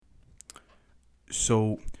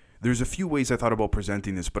So there's a few ways I thought about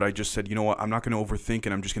presenting this, but I just said, you know what, I'm not going to overthink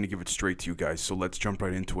and I'm just going to give it straight to you guys. So let's jump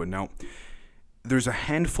right into it. Now, there's a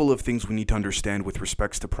handful of things we need to understand with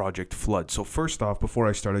respects to Project Flood. So first off, before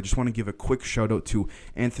I start, I just want to give a quick shout out to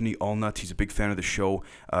Anthony Allnut. He's a big fan of the show.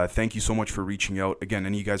 Thank you so much for reaching out. Again,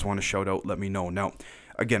 any of you guys want to shout out, let me know. Now,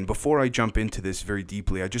 again, before I jump into this very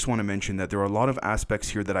deeply, I just want to mention that there are a lot of aspects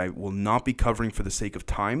here that I will not be covering for the sake of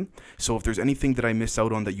time. So if there's anything that I miss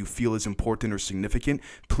out on that you feel is important or significant,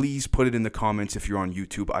 please put it in the comments if you're on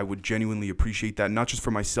YouTube. I would genuinely appreciate that, not just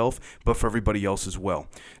for myself, but for everybody else as well.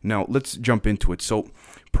 Now, let's jump into it. So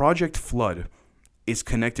Project Flood is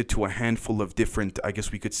connected to a handful of different, I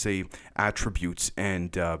guess we could say, attributes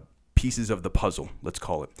and pieces of the puzzle, let's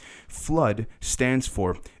call it. FLOOD stands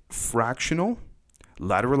for fractional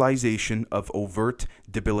lateralization of overt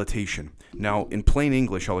debilitation. Now, in plain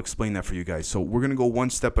English, I'll explain that for you guys. So we're going to go one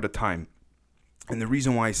step at a time. And the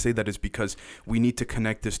reason why I say that is because we need to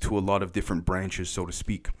connect this to a lot of different branches, so to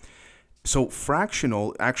speak. So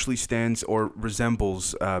fractional actually stands or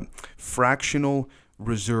resembles fractional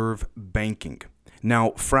reserve banking.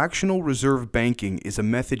 Now, fractional reserve banking is a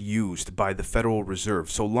method used by the Federal Reserve.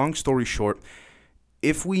 So long story short,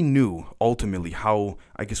 if we knew ultimately how,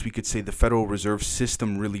 I guess we could say, the Federal Reserve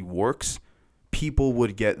system really works,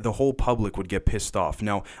 the whole public would get pissed off.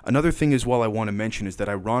 Now, another thing as well I want to mention is that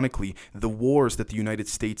ironically, the wars that the United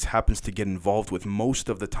States happens to get involved with most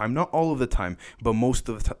of the time, not all of the time, but most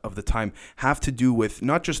of the time, have to do with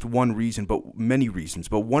not just one reason, but many reasons.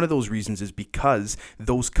 But one of those reasons is because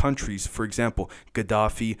those countries, for example,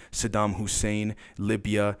 Gaddafi, Saddam Hussein,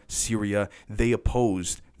 Libya, Syria, they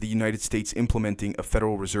opposed the United States implementing a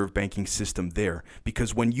Federal Reserve banking system there.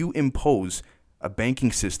 Because when you impose a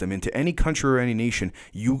banking system into any country or any nation,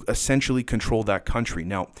 you essentially control that country.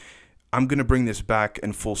 Now, I'm going to bring this back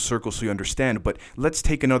in full circle so you understand, but let's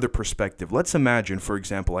take another perspective. Let's imagine, for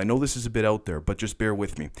example, I know this is a bit out there, but just bear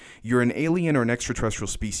with me. You're an alien or an extraterrestrial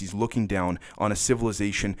species looking down on a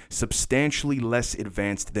civilization substantially less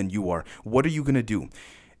advanced than you are. What are you going to do?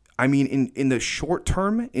 I mean, in the short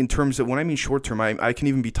term, in terms of, when I mean short term, I can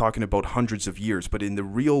even be talking about hundreds of years, but in the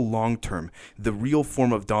real long term, the real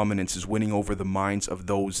form of dominance is winning over the minds of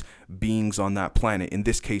those beings on that planet, in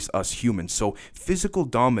this case, us humans. So physical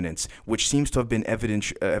dominance, which seems to have been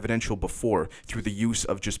evidential before through the use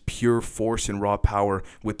of just pure force and raw power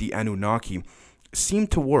with the Anunnaki,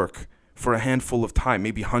 seemed to work for a handful of time,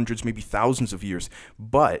 maybe hundreds, maybe thousands of years,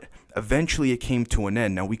 but eventually it came to an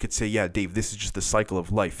end. Now we could say, yeah, Dave, this is just the cycle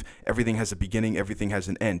of life. Everything has a beginning, everything has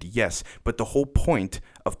an end. Yes, but the whole point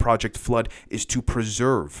of Project Flood is to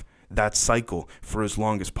preserve that cycle for as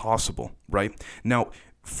long as possible, right? Now,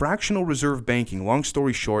 fractional reserve banking, long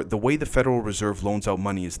story short, the way the Federal Reserve loans out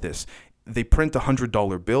money is this. They print a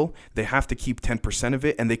 $100 bill, they have to keep 10% of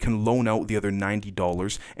it, and they can loan out the other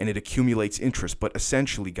 $90, and it accumulates interest. But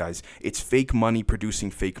essentially, guys, it's fake money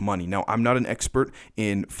producing fake money. Now, I'm not an expert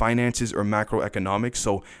in finances or macroeconomics,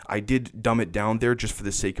 so I did dumb it down there just for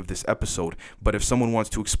the sake of this episode. But if someone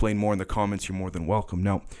wants to explain more in the comments, you're more than welcome.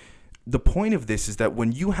 Now, the point of this is that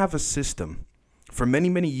when you have a system for many,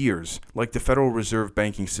 many years, like the Federal Reserve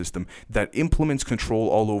banking system that implements control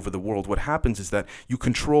all over the world, what happens is that you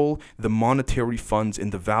control the monetary funds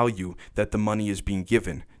and the value that the money is being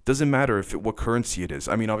given. Doesn't matter what currency it is.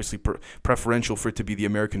 I mean, obviously preferential for it to be the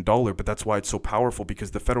American dollar, but that's why it's so powerful,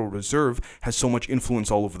 because the Federal Reserve has so much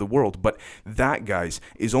influence all over the world. But that, guys,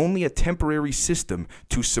 is only a temporary system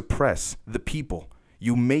to suppress the people.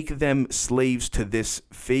 You make them slaves to this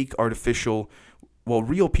fake artificial,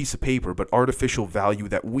 real piece of paper, but artificial value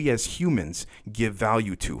that we as humans give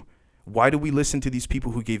value to. Why do we listen to these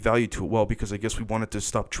people who gave value to it? Well, because I guess we wanted to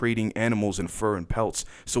stop trading animals and fur and pelts,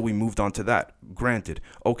 so we moved on to that. Granted.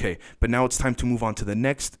 Okay, but now it's time to move on to the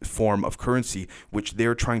next form of currency, which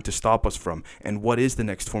they're trying to stop us from. And what is the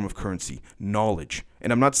next form of currency? Knowledge.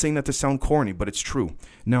 And I'm not saying that to sound corny, but it's true.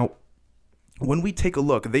 Now, when we take a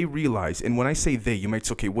look, they realize, and when I say they, you might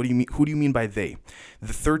say, okay, what do you mean? Who do you mean by they?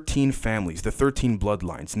 The 13 families, the 13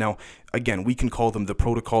 bloodlines. Now, again, we can call them the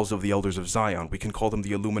Protocols of the Elders of Zion. We can call them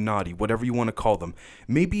the Illuminati, whatever you want to call them.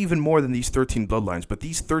 Maybe even more than these 13 bloodlines, but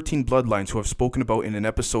these 13 bloodlines, who I've spoken about in an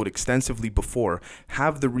episode extensively before,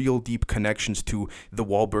 have the real deep connections to the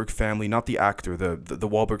Wahlberg family, not the actor, the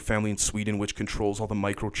Wahlberg family in Sweden, which controls all the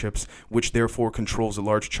microchips, which therefore controls a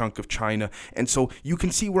large chunk of China. And so you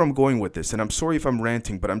can see where I'm going with this, and I'm sorry if I'm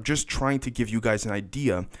ranting, but I'm just trying to give you guys an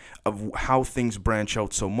idea of how things branch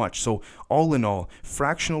out so much. So all in all,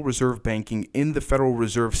 fractional reserve banking in the Federal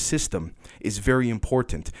Reserve system is very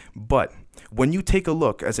important. But when you take a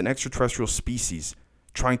look as an extraterrestrial species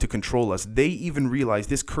trying to control us. They even realize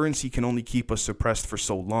this currency can only keep us suppressed for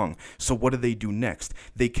so long. So what do they do next?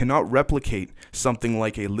 They cannot replicate something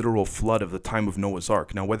like a literal flood of the time of Noah's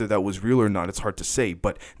Ark. Now, whether that was real or not, it's hard to say.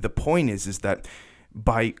 But the point is that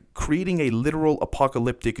by creating a literal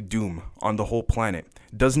apocalyptic doom on the whole planet,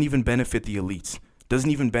 doesn't even benefit the elites. Doesn't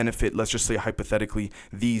even benefit, let's just say hypothetically,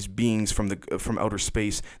 these beings from outer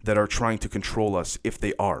space that are trying to control us, if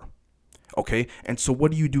they are. Okay? And so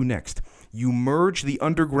what do you do next? You merge the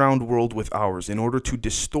underground world with ours in order to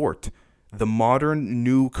distort the modern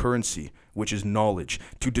new currency, which is knowledge,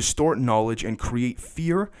 to distort knowledge and create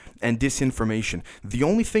fear and disinformation. The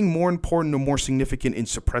only thing more important or more significant in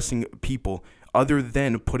suppressing people, other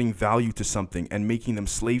than putting value to something and making them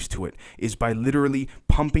slaves to it, is by literally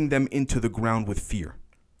pumping them into the ground with fear,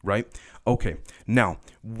 right? Okay, now,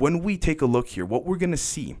 when we take a look here, what we're going to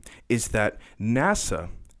see is that NASA,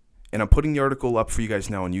 and I'm putting the article up for you guys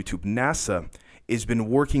now on YouTube, NASA has been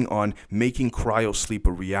working on making cryosleep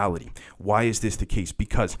a reality. Why is this the case?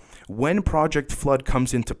 Because when Project Flood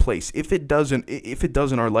comes into place, if it does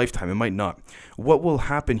in our lifetime, it might not. What will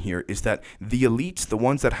happen here is that the elites, the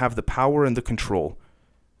ones that have the power and the control,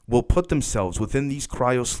 will put themselves within these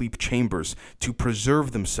cryosleep chambers to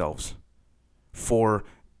preserve themselves for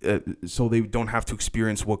so they don't have to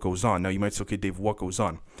experience what goes on. Now you might say, okay, Dave, what goes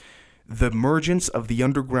on? The emergence of the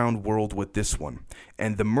underground world with this one,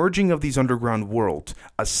 and the merging of these underground worlds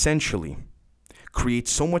essentially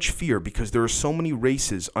creates so much fear because there are so many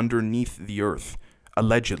races underneath the earth,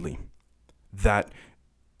 allegedly, that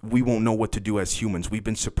we won't know what to do as humans. We've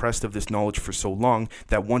been suppressed of this knowledge for so long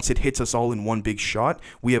that once it hits us all in one big shot,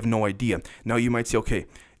 we have no idea. Now you might say, okay,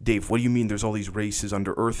 Dave, what do you mean there's all these races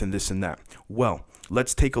under earth and this and that? Well,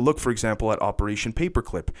 let's take a look, for example, at Operation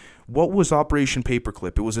Paperclip. What was Operation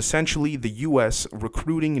Paperclip? It was essentially the U.S.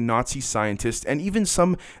 recruiting Nazi scientists and even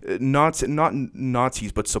some not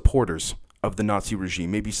Nazis, but supporters of the Nazi regime.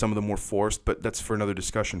 Maybe some of them were forced, but that's for another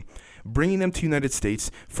discussion. Bringing them to the United States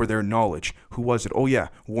for their knowledge. Who was it? Oh yeah,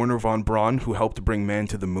 Werner von Braun, who helped bring man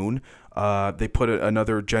to the moon. They put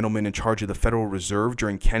another gentleman in charge of the Federal Reserve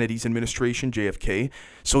during Kennedy's administration, JFK.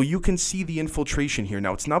 So you can see the infiltration here.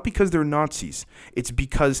 Now, it's not because they're Nazis. It's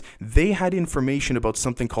because they had information about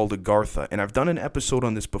something called Agartha. And I've done an episode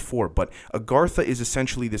on this before, but Agartha is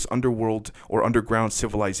essentially this underworld or underground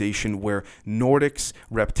civilization where Nordics,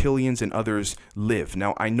 reptilians, and others live.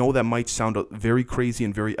 Now, I know that might sound very crazy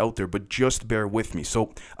and very out there, but just bear with me.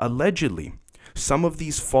 So, allegedly, some of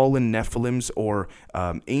these fallen Nephilims or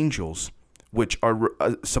angels, which are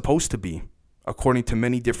supposed to be, according to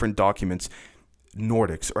many different documents,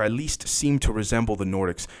 Nordics, or at least seem to resemble the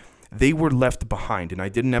Nordics, they were left behind. And I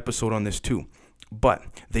did an episode on this too. But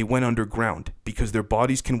they went underground because their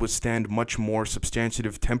bodies can withstand much more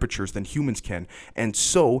substantive temperatures than humans can. And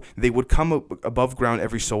so they would come above ground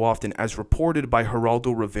every so often, as reported by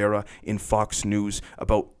Geraldo Rivera in Fox News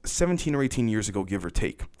about 17 or 18 years ago, give or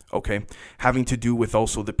take. Okay, having to do with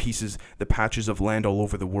also the patches of land all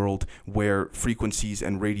over the world where frequencies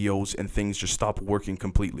and radios and things just stop working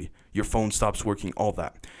completely. Your phone stops working, all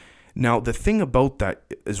that. Now, the thing about that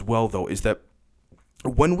as well, though, is that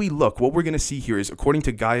when we look, what we're going to see here is, according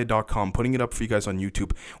to Gaia.com, putting it up for you guys on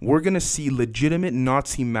YouTube, we're going to see legitimate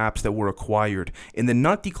Nazi maps that were acquired in the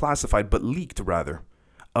not declassified, but leaked rather,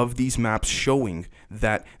 of these maps showing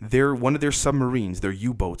that one of their submarines, their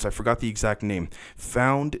U-boats, I forgot the exact name,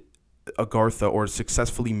 found Agartha or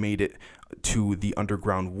successfully made it to the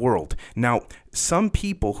underground world. Now, some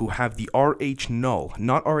people who have the Rh null,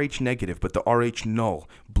 not Rh negative, but the Rh null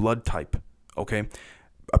blood type, okay,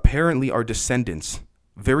 apparently are descendants,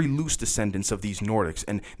 very loose descendants of these Nordics,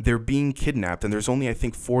 and they're being kidnapped, and there's only, I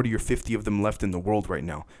think, 40 or 50 of them left in the world right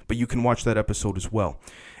now, but you can watch that episode as well.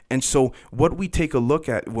 And so what we take a look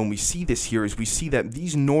at when we see this here is we see that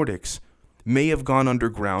these Nordics may have gone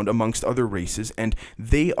underground amongst other races, and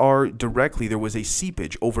they are directly, there was a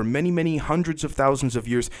seepage over many, many hundreds of thousands of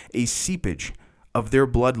years, a seepage of their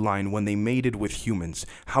bloodline when they mated with humans.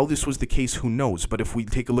 How this was the case, who knows? But if we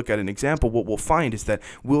take a look at an example, what we'll find is that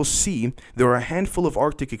we'll see there are a handful of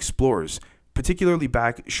Arctic explorers, particularly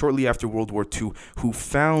back shortly after World War II, who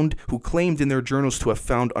claimed in their journals to have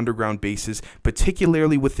found underground bases,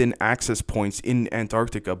 particularly within access points in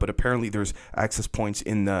Antarctica, but apparently there's access points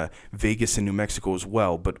in Vegas and New Mexico as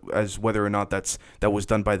well. But as whether or not that was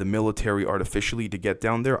done by the military artificially to get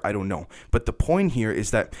down there, I don't know. But the point here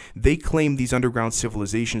is that they claim these underground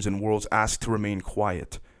civilizations and worlds ask to remain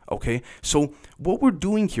quiet. Okay, so what we're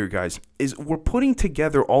doing here, guys, is we're putting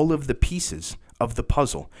together all of the pieces of the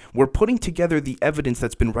puzzle. We're putting together the evidence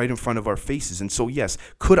that's been right in front of our faces. And so, yes,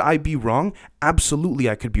 could I be wrong? Absolutely,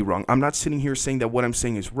 I could be wrong. I'm not sitting here saying that what I'm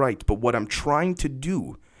saying is right, but what I'm trying to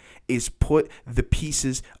do is put the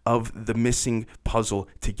pieces of the missing puzzle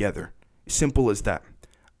together. Simple as that.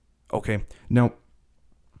 Okay, now,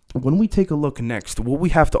 when we take a look next, what we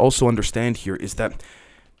have to also understand here is that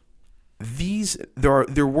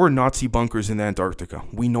there were Nazi bunkers in Antarctica.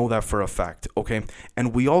 We know that for a fact, okay?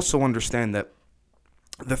 And we also understand that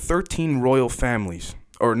the 13 royal families,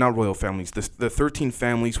 or not royal families, the 13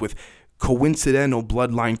 families with coincidental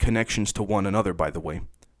bloodline connections to one another, by the way,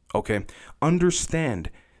 okay?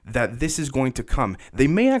 Understand that this is going to come. They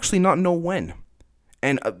may actually not know when.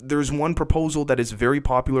 And there's one proposal that is very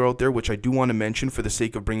popular out there, which I do want to mention for the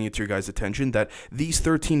sake of bringing it to your guys' attention, that these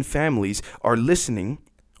 13 families are listening,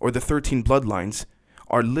 or the 13 bloodlines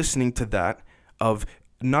are listening to that of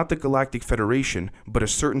not the Galactic Federation, but a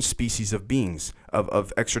certain species of beings,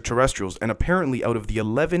 of extraterrestrials. And apparently out of the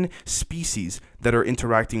 11 species that are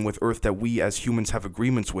interacting with Earth that we as humans have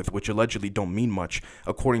agreements with, which allegedly don't mean much,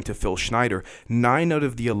 according to Phil Schneider, 9 out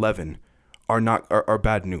of the 11 are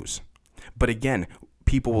bad news. But again,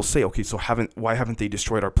 people will say, okay, so why haven't they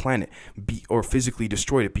destroyed our planet or physically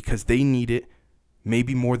destroyed it? Because they need it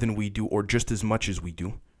maybe more than we do, or just as much as we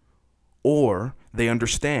do. Or they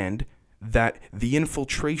understand that the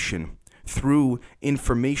infiltration through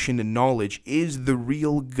information and knowledge is the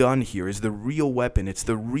real gun here, is the real weapon. It's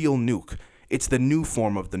the real nuke. It's the new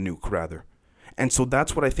form of the nuke, rather. And so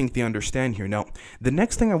that's what I think they understand here. Now, the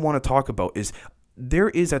next thing I want to talk about is there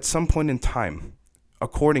is at some point in time,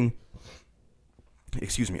 according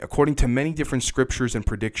to many different scriptures and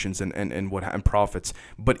predictions and prophets,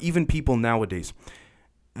 but even people nowadays,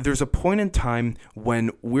 there's a point in time when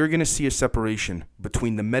we're going to see a separation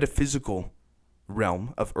between the metaphysical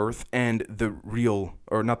realm of Earth and the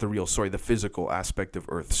physical aspect of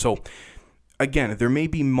Earth. So again, there may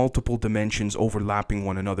be multiple dimensions overlapping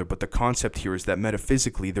one another, but the concept here is that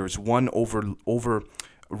metaphysically there's one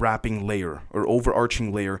overwrapping layer or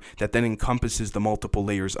overarching layer that then encompasses the multiple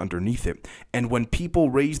layers underneath it. And when people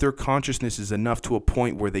raise their consciousnesses enough to a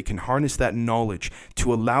point where they can harness that knowledge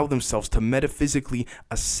to allow themselves to metaphysically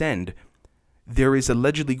ascend, there is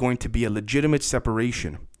allegedly going to be a legitimate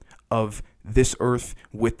separation of this earth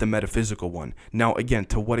with the metaphysical one. Now, again,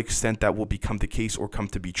 to what extent that will become the case or come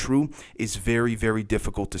to be true is very, very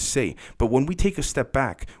difficult to say. But when we take a step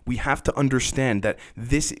back, we have to understand that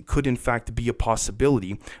this could in fact be a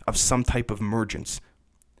possibility of some type of mergence.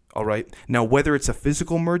 All right. Now, whether it's a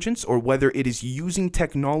physical mergence or whether it is using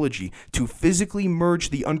technology to physically merge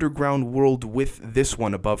the underground world with this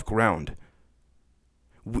one above ground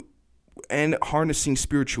and harnessing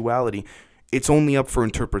spirituality, it's only up for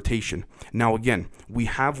interpretation. Now, again, we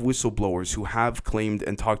have whistleblowers who have claimed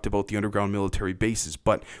and talked about the underground military bases,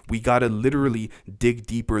 but we got to literally dig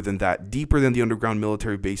deeper than that, deeper than the underground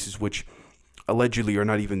military bases, which allegedly are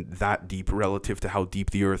not even that deep relative to how deep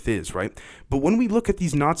the earth is, right? But when we look at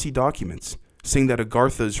these Nazi documents saying that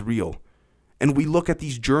Agartha is real, and we look at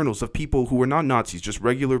these journals of people who were not Nazis, just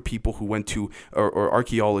regular people who went to, or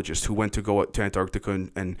archaeologists who went to go to Antarctica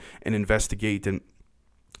and investigate and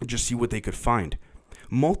just see what they could find.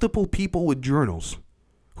 Multiple people with journals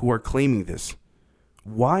who are claiming this.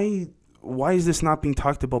 Why is this not being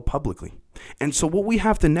talked about publicly? And so what we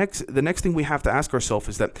have the next thing we have to ask ourselves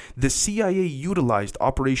is that the CIA utilized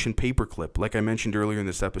Operation Paperclip, like I mentioned earlier in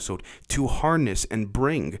this episode, to harness and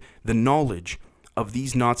bring the knowledge of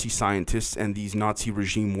these Nazi scientists and these Nazi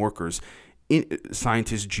regime workers,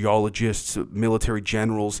 scientists, geologists, military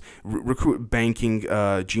generals, recruit banking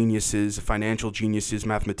geniuses, financial geniuses,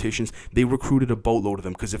 mathematicians. They recruited a boatload of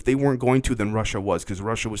them because if they weren't going to, then Russia was, because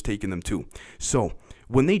Russia was taking them too. So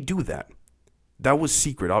when they do that, that was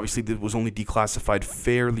secret. Obviously, it was only declassified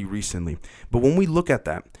fairly recently. But when we look at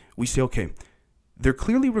that, we say, okay, they're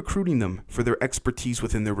clearly recruiting them for their expertise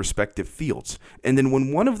within their respective fields. And then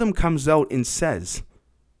when one of them comes out and says,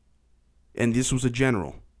 and this was a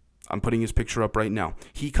general, I'm putting his picture up right now.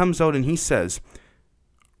 He comes out and he says,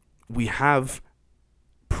 we have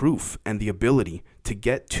proof and the ability to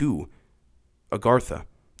get to Agartha.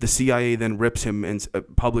 The CIA then rips him and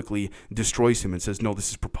publicly destroys him and says, no, this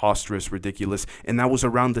is preposterous, ridiculous. And that was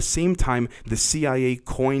around the same time the CIA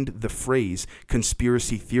coined the phrase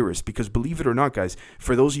conspiracy theorist. Because believe it or not, guys,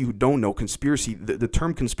 for those of you who don't know, the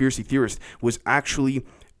term conspiracy theorist was actually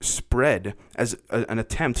spread as an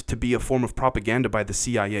attempt to be a form of propaganda by the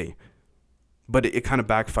CIA. But it kind of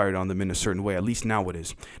backfired on them in a certain way, at least now it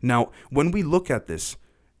is. Now, when we look at this,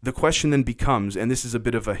 the question then becomes, and this is a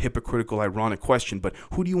bit of a hypocritical, ironic question, but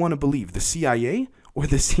who do you want to believe, the CIA or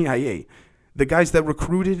the CIA? The guys that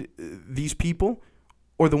recruited these people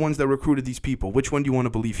or the ones that recruited these people? Which one do you want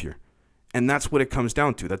to believe here? And that's what it comes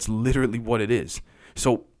down to. That's literally what it is.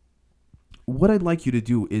 So what I'd like you to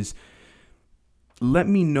do is let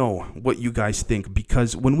me know what you guys think,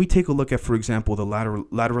 because when we take a look at, for example, the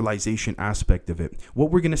lateralization aspect of it,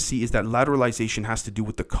 what we're going to see is that lateralization has to do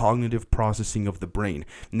with the cognitive processing of the brain.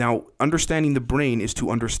 Now, understanding the brain is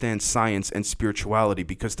to understand science and spirituality,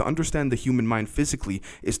 because to understand the human mind physically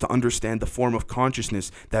is to understand the form of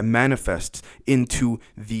consciousness that manifests into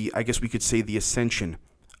the, I guess we could say, the ascension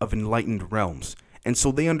of enlightened realms. And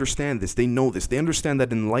so they understand this, they know this, they understand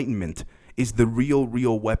that enlightenment is the real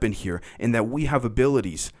weapon here, and that we have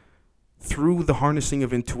abilities through the harnessing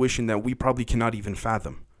of intuition that we probably cannot even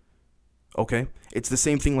fathom. Okay? It's the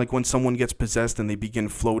same thing like when someone gets possessed and they begin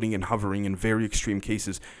floating and hovering in very extreme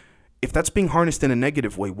cases. If that's being harnessed in a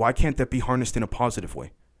negative way, why can't that be harnessed in a positive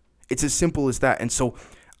way? It's as simple as that. And so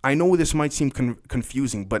I know this might seem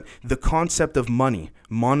confusing, but the concept of money,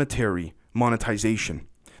 monetization,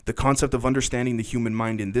 the concept of understanding the human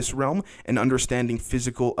mind in this realm and understanding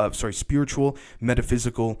spiritual,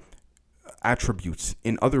 metaphysical attributes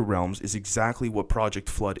in other realms is exactly what Project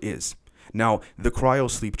F.L.O.O.D is. Now, the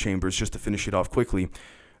cryosleep chambers, just to finish it off quickly,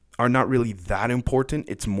 are not really that important.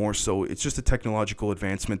 It's more so, it's just a technological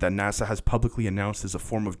advancement that NASA has publicly announced as a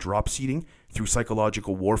form of drop seeding through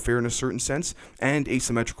psychological warfare in a certain sense and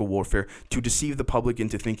asymmetrical warfare to deceive the public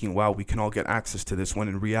into thinking, wow, we can all get access to this, when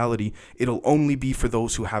in reality, it'll only be for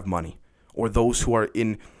those who have money or those who are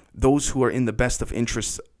in the best of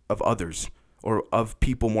interests of others or of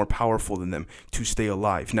people more powerful than them to stay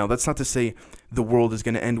alive. Now, that's not to say the world is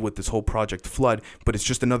going to end with this whole Project F.L.O.O.D, but it's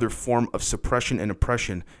just another form of suppression and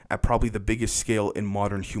oppression at probably the biggest scale in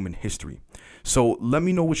modern human history. So let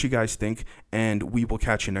me know what you guys think, and we will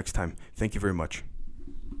catch you next time. Thank you very much.